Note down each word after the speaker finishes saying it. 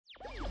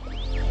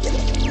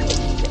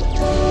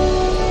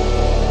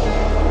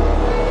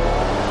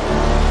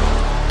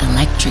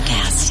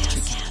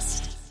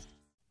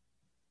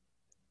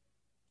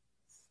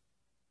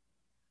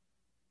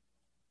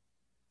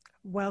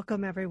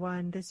Welcome,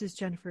 everyone. This is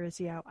Jennifer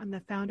Izio. I'm the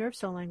founder of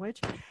Soul Language,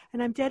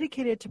 and I'm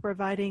dedicated to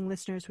providing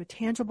listeners with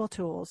tangible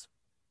tools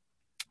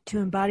to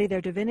embody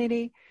their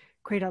divinity,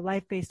 create a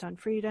life based on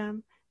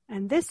freedom.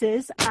 And this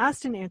is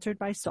Asked and Answered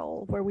by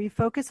Soul, where we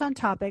focus on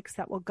topics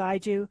that will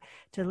guide you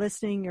to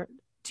listening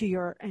to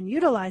your and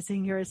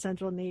utilizing your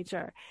essential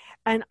nature.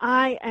 And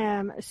I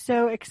am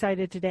so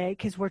excited today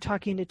because we're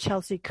talking to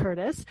Chelsea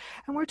Curtis,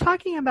 and we're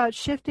talking about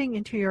shifting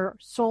into your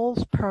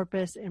soul's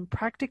purpose in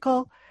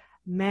practical,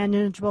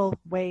 manageable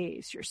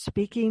ways. You're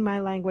speaking my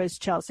language,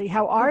 Chelsea.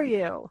 How are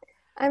you?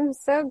 I'm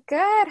so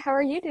good. How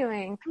are you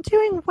doing? I'm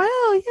doing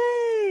well.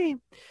 Yay.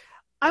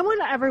 I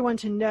want everyone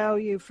to know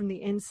you from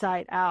the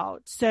inside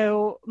out.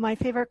 So my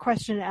favorite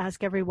question to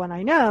ask everyone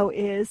I know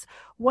is,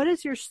 what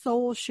has your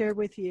soul shared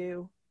with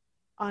you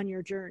on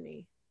your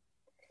journey?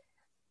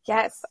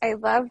 Yes, I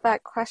love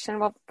that question.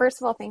 Well,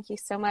 first of all, thank you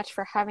so much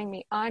for having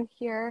me on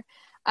here.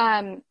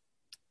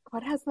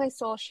 What has my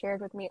soul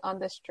shared with me on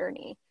this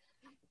journey?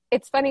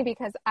 It's funny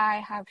because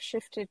I have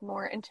shifted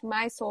more into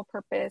my soul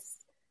purpose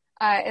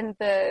in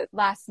the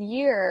last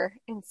year.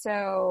 And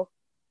so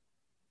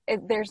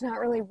there's not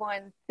really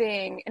one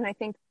thing. And I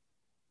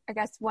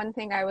guess one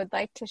thing I would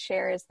like to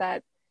share is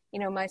that,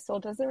 my soul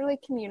doesn't really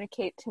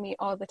communicate to me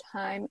all the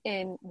time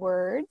in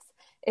words.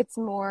 It's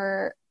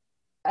more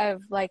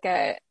of like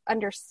a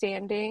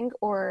understanding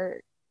or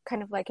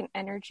kind of like an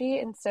energy.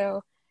 And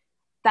so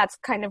that's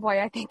kind of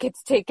why I think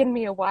it's taken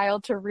me a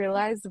while to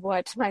realize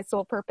what my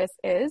soul purpose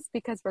is,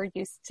 because we're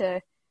used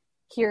to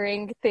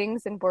hearing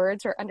things in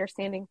words or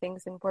understanding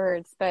things in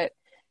words. But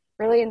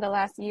really in the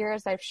last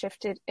years, I've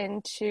shifted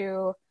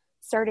into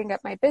starting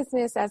up my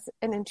business as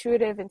an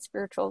intuitive and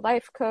spiritual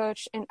life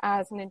coach and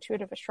as an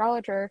intuitive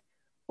astrologer.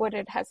 What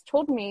it has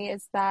told me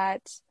is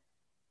that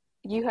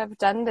you have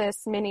done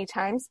this many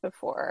times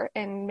before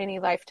in many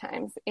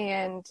lifetimes.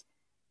 And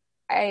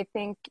I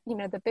think,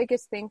 the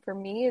biggest thing for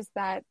me is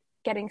that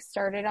getting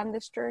started on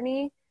this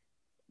journey,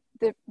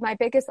 my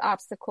biggest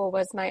obstacle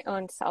was my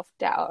own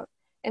self-doubt.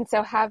 And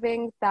so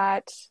having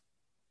that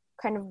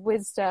kind of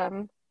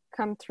wisdom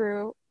come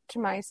through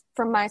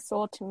from my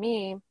soul to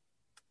me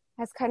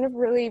has kind of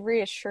really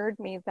reassured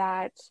me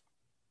that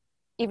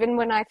even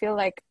when I feel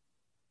like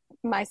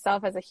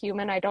myself as a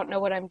human, I don't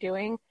know what I'm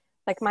doing,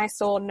 like my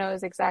soul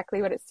knows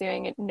exactly what it's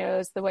doing. It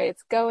knows the way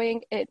it's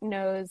going. It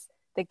knows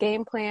the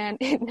game plan.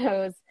 It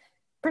knows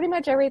pretty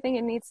much everything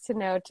it needs to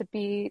know to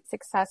be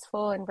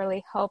successful and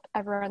really help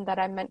everyone that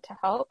I'm meant to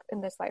help in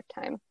this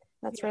lifetime.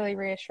 That's really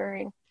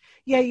reassuring.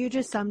 Yeah, you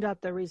just summed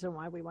up the reason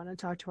why we want to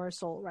talk to our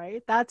soul,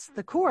 right? That's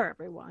the core,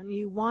 everyone.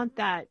 You want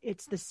that.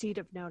 It's the seat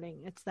of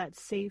knowing. It's that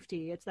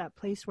safety. It's that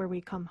place where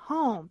we come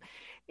home.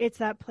 It's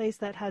that place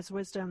that has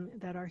wisdom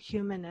that our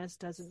humanness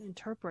doesn't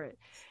interpret.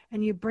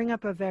 And you bring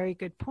up a very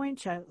good point,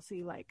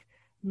 Chelsea, like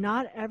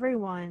not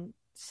everyone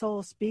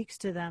soul speaks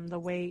to them the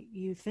way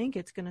you think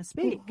it's going to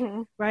speak,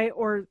 right?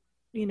 Or,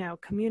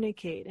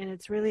 communicate. And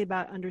it's really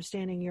about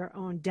understanding your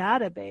own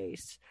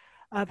database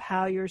of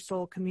how your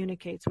soul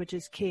communicates, which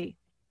is key.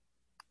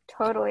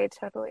 Totally.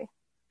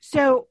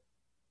 So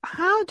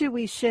how do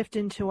we shift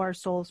into our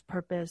soul's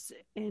purpose?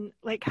 And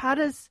how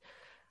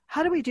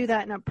do we do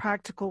that in a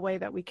practical way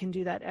that we can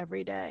do that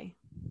every day?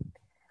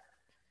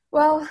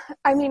 Well,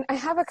 I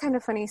have a kind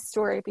of funny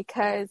story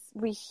because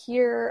we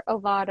hear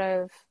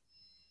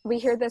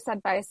this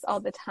advice all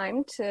the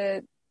time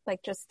to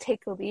just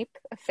take a leap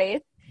of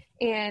faith.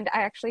 And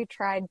I actually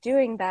tried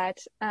doing that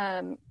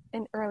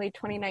in early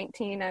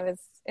 2019. I was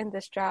in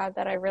this job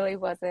that I really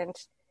wasn't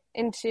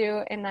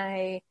into, and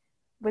I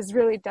was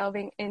really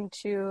delving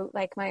into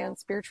my own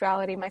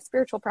spirituality, my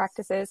spiritual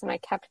practices, and I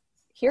kept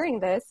hearing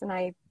this, and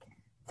I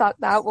thought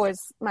that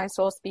was my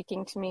soul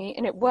speaking to me,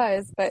 and it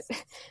was, but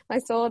my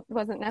soul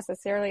wasn't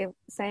necessarily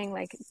saying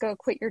go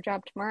quit your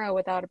job tomorrow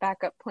without a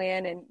backup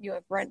plan and you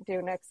have rent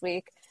due next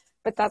week.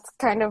 But that's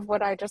kind of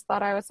what I just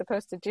thought I was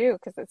supposed to do,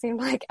 because it seemed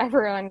like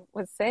everyone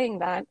was saying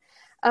that.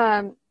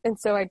 And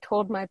so I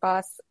told my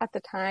boss at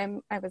the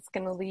time I was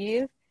going to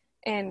leave.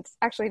 And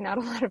actually not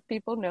a lot of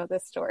people know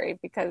this story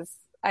because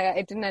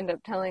I didn't end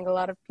up telling a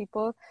lot of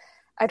people.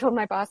 I told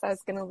my boss I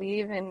was going to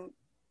leave, and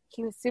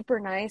he was super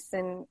nice.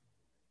 And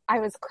I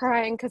was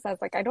crying because I was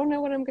like, I don't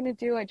know what I'm going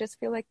to do. I just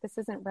feel like this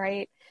isn't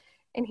right.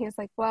 And he was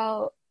like,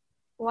 well,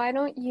 why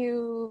don't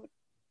you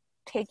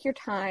take your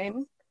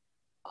time,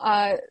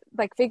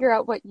 figure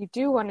out what you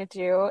do want to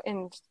do.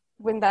 And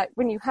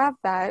when you have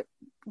that,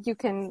 you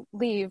can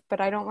leave,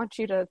 but I don't want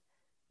you to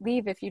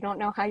leave if you don't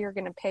know how you're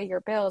going to pay your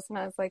bills. And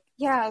I was like,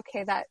 yeah,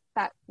 okay, that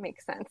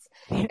makes sense.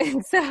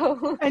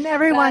 And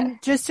everyone,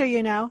 just so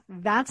you know,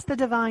 that's the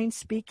divine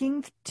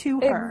speaking to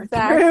her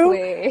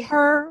through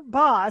her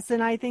boss.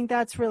 And I think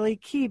that's really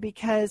key,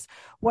 because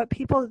what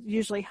people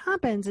usually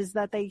happens is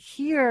that they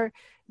hear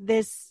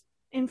this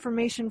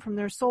information from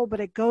their soul, but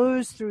it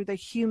goes through the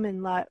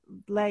human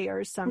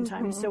layers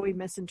sometimes, Mm-hmm. so we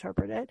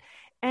misinterpret it.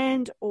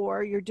 And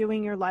or you're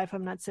doing your life,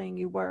 I'm not saying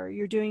you were,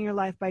 you're doing your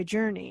life by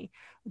jury,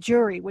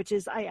 which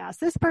is I ask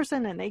this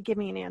person and they give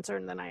me an answer,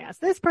 and then I ask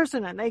this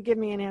person and they give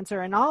me an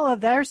answer, and all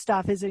of their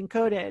stuff is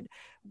encoded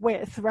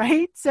with,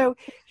 right? So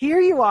here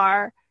you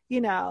are,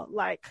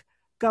 like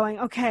going,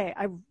 okay,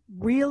 I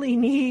really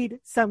need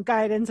some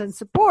guidance and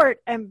support,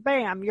 and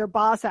bam, your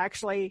boss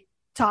actually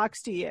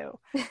talks to you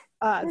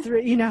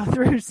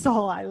through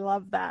soul. I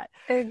love that.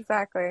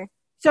 Exactly.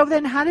 So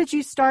then how did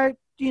you start,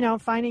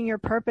 finding your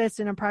purpose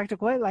in a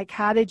practical way? Like,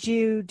 how did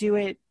you do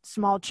it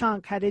small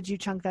chunk? How did you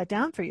chunk that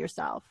down for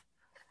yourself?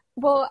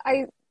 Well,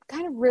 I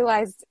kind of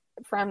realized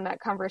from that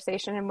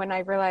conversation, and when I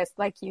realized,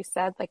 like you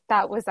said, like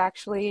that was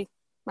actually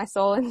my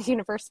soul and the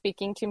universe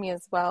speaking to me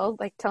as well,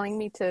 like telling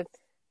me to,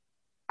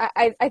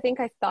 I think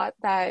I thought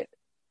that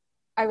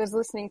I was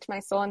listening to my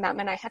soul, and that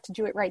meant I had to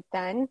do it right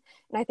then.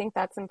 And I think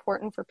that's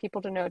important for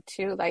people to know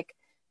too. Like,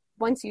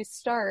 once you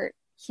start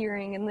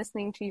hearing and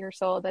listening to your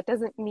soul, that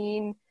doesn't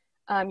mean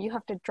you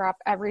have to drop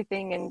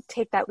everything and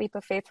take that leap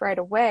of faith right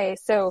away.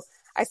 So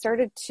I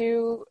started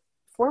to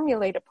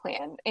formulate a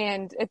plan,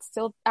 and it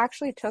still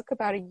actually took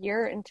about a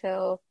year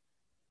until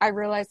I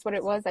realized what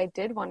it was I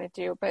did want to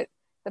do. But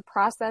the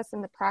process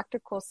and the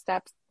practical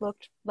steps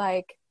looked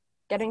like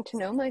getting to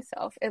know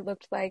myself. It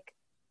looked like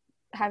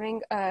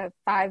having a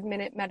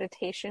 5-minute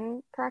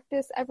meditation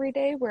practice every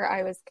day where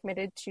I was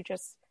committed to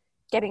just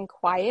getting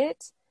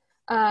quiet.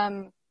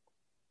 And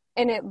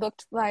it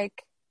looked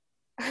like,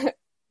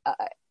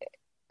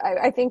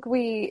 I think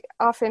we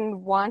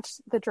often want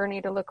the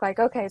journey to look like,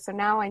 okay, so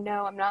now I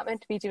know I'm not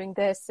meant to be doing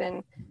this.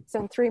 And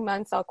so in 3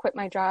 months, I'll quit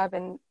my job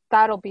and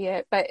that'll be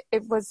it. But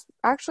it was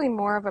actually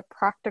more of a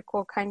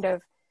practical kind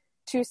of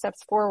 2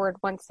 steps forward,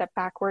 1 step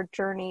backward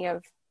journey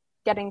of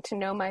getting to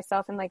know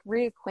myself and like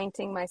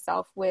reacquainting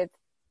myself with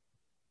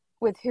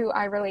who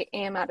I really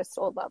am at a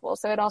soul level.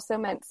 So it also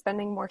meant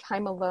spending more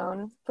time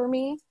alone for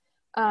me,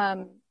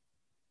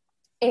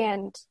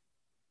 and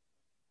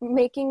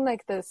making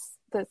like this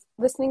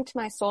listening to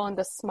my soul and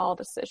the small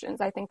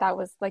decisions. I think that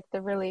was like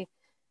the really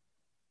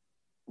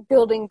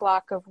building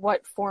block of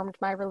what formed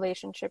my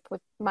relationship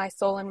with my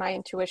soul and my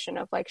intuition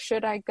of like,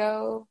 should I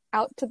go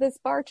out to this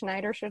bar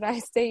tonight, or should I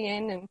stay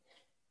in and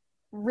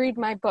read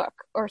my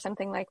book or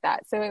something like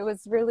that? So it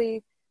was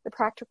really, the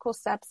practical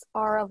steps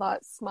are a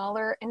lot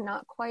smaller and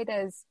not quite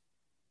as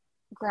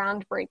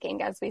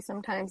groundbreaking as we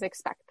sometimes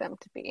expect them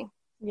to be.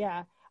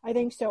 Yeah. I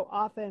think so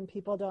often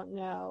people don't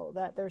know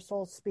that their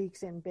soul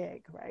speaks in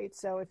big, right?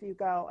 So if you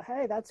go,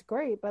 hey, that's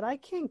great, but I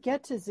can't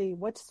get to Z.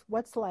 What's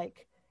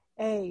like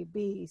A,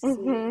 B, C,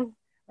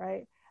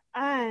 right?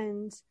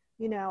 And,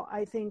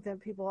 I think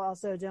that people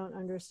also don't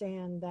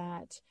understand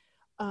that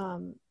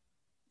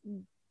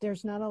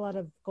there's not a lot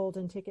of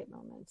golden ticket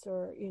moments,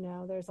 or,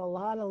 there's a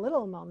lot of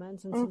little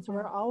moments. And since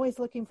we're always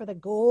looking for the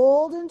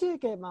golden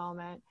ticket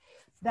moment,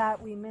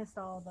 that we miss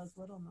all those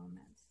little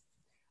moments.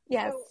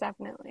 Yes, So,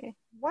 definitely.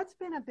 what's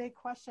been a big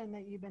question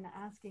that you've been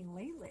asking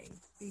lately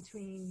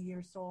between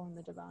your soul and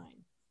the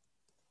divine?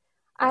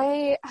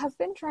 I have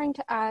been trying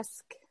to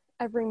ask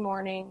every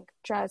morning,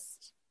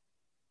 just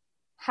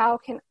how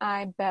can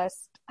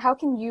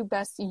you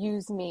best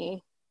use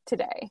me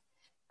today?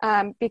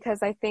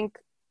 Because I think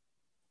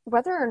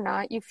whether or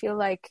not you feel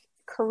like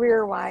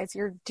career-wise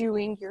you're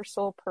doing your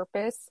soul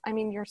purpose, I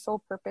mean, your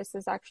soul purpose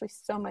is actually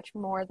so much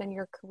more than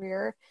your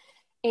career.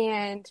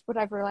 And what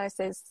I've realized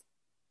is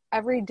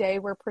every day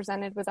we're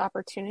presented with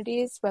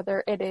opportunities,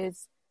 whether it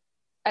is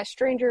a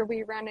stranger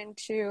we run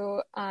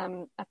into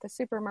at the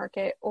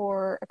supermarket,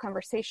 or a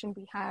conversation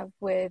we have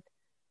with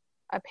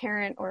a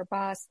parent or a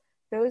boss.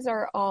 Those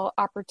are all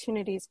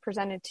opportunities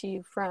presented to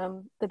you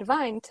from the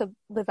divine to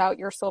live out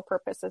your soul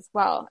purpose as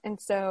well.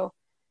 And so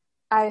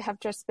I have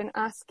just been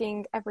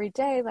asking every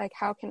day, like,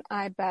 how can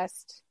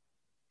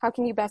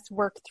you best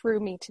work through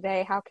me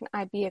today? How can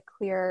I be a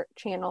clear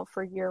channel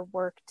for your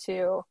work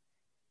to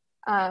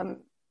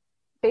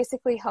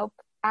basically help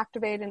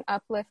activate and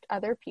uplift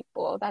other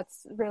people?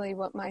 That's really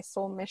what my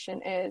soul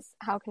mission is.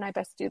 How can I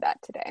best do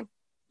that today?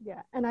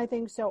 Yeah. And I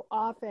think so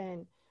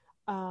often,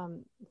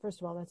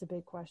 first of all, that's a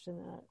big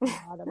question that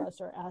a lot of us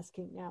are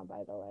asking now,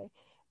 by the way.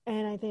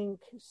 And I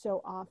think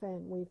so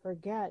often we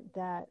forget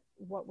that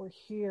what we're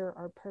here,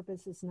 our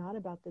purpose is not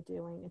about the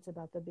doing, it's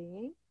about the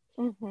being.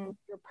 You're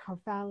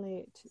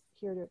profoundly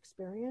here to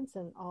experience,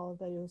 and all of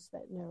those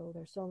that know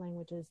their soul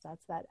languages,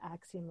 that's that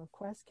axiom of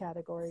quest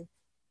category.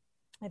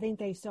 I think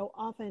they so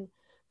often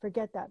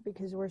forget that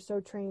because we're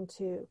so trained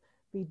to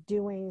be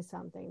doing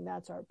something.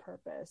 That's our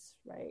purpose,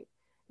 right?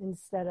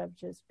 Instead of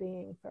just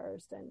being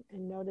first,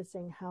 and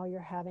noticing how you're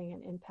having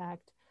an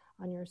impact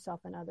on yourself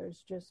and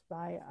others just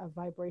by a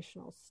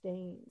vibrational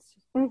stains,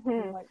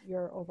 what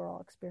your overall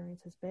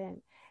experience has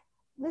been.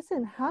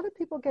 Listen, how do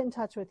people get in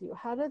touch with you?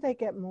 How do they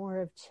get more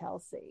of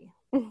Chelsea?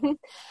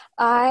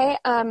 I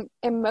am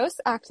most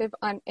active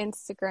on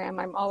Instagram.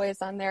 I'm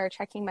always on there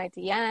checking my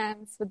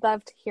DMs. Would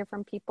love to hear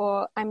from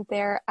people. I'm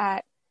there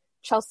at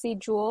Chelsea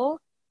Jewel,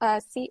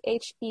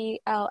 CHELSEA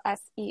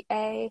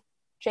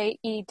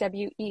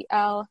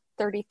JEWEL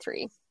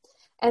 33.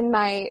 And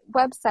my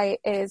website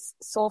is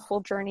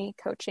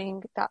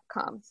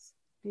soulfuljourneycoaching.com.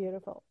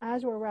 Beautiful.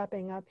 As we're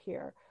wrapping up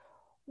here,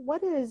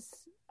 what is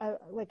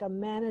a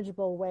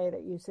manageable way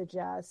that you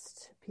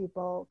suggest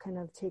people kind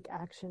of take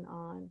action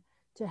on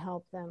to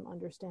help them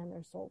understand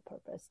their soul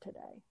purpose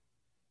today?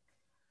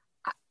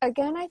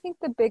 Again, I think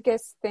the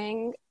biggest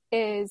thing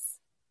is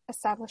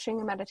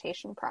establishing a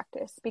meditation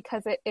practice,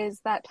 because it is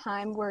that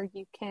time where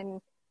you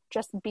can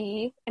just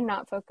be and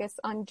not focus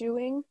on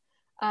doing,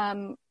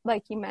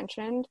 like you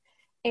mentioned.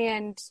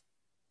 And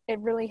it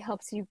really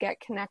helps you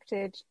get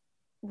connected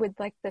with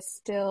like the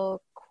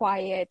still,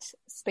 quiet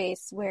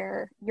space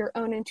where your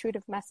own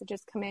intuitive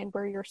messages come in,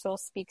 where your soul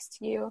speaks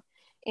to you.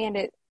 And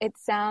it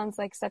sounds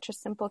like such a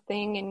simple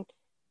thing. And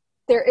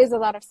there is a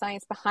lot of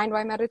science behind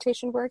why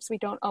meditation works. We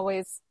don't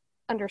always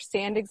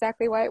understand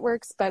exactly why it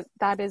works, but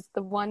that is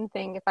the one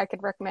thing, if I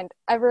could recommend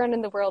everyone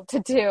in the world to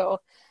do,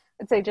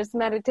 I'd say just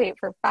meditate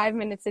for 5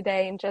 minutes a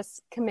day and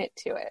just commit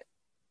to it.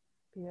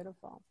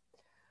 Beautiful.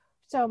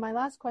 So my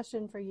last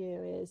question for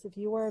you is, if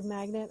you were a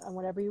magnet on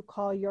whatever you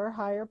call your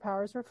higher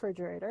powers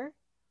refrigerator,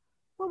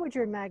 what would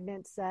your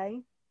magnet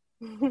say?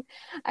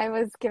 I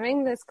was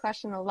giving this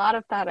question a lot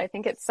of thought. I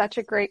think it's such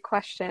a great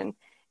question.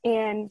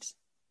 And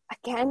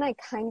again,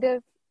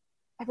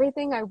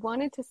 everything I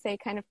wanted to say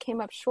kind of came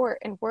up short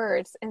in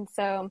words. And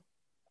so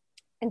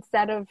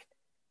instead of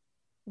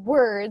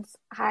words,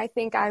 I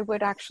think I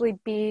would actually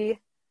be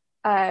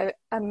a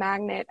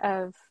magnet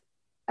of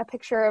a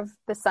picture of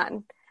the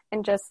sun,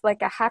 and just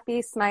like a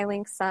happy,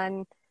 smiling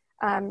sun,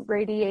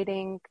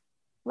 radiating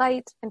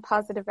light and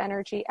positive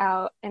energy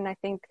out. And I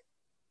think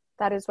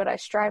that is what I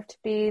strive to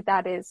be.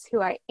 That is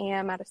who I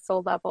am at a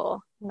soul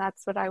level. And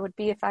that's what I would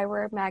be if I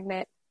were a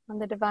magnet on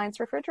the Divine's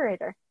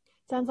refrigerator.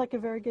 Sounds like a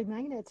very good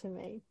magnet to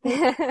me.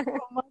 Thank you so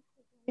much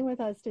for being with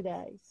us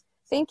today.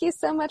 Thank you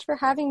so much for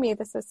having me.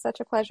 This is such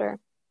a pleasure.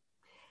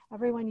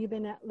 Everyone, you've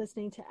been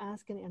listening to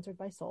Ask and Answered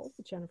by Soul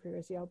with Jennifer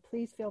Urezzio.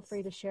 Please feel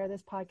free to share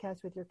this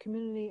podcast with your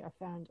community, a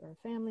friend, or a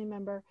family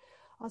member.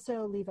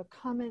 Also, leave a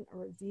comment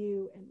or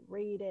review and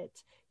rate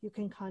it. You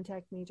can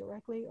contact me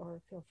directly,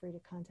 or feel free to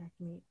contact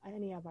me,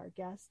 any of our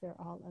guests. They're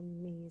all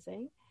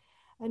amazing.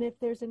 And if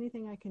there's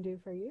anything I can do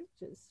for you,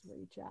 just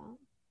reach out.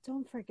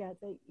 Don't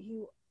forget that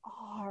you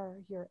are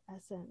your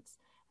essence,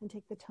 and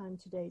take the time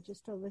today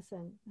just to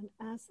listen and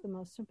ask the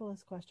most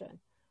simplest question: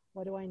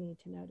 what do I need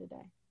to know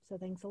today? So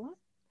thanks a lot,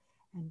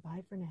 and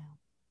bye for now.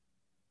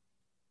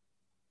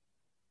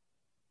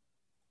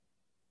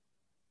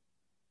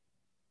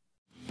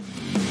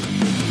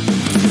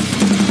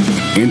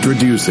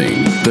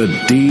 Introducing the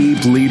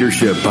Deep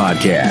Leadership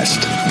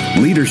Podcast.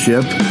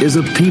 Leadership is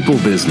a people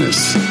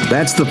business.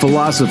 That's the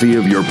philosophy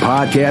of your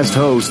podcast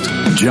host,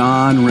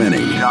 John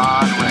Rennie.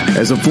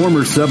 As a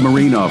former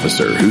submarine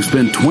officer who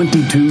spent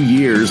 22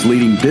 years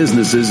leading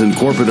businesses in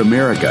corporate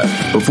America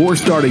before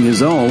starting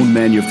his own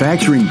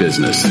manufacturing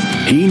business,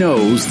 he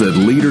knows that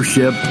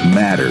leadership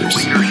matters.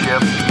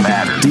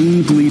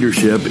 Deep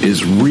Leadership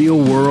is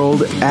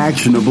real-world,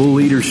 actionable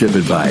leadership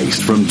advice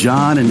from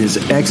John and his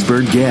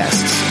expert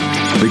guests.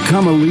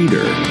 Become a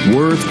leader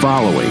worth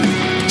following.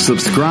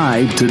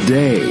 Subscribe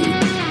today.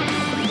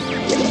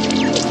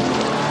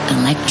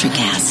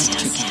 Electricast.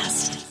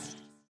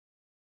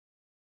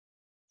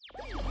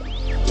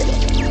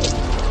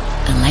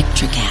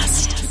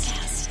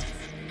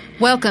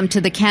 Welcome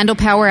to the Candle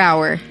Power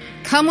Hour.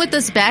 Come with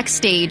us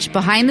backstage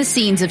behind the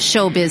scenes of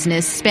show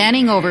business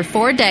spanning over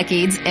 4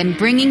 decades and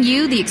bringing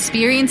you the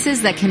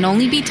experiences that can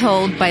only be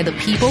told by the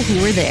people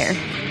who were there.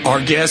 Our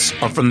guests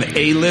are from the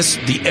A-list,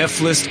 the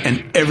F-list,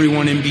 and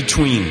everyone in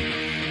between.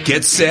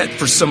 Get set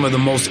for some of the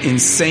most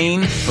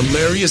insane,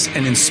 hilarious,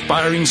 and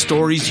inspiring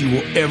stories you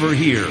will ever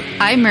hear.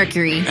 I'm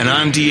Mercury. And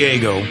I'm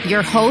Diego.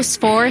 Your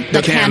host for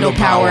the Candle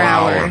Power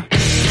Hour.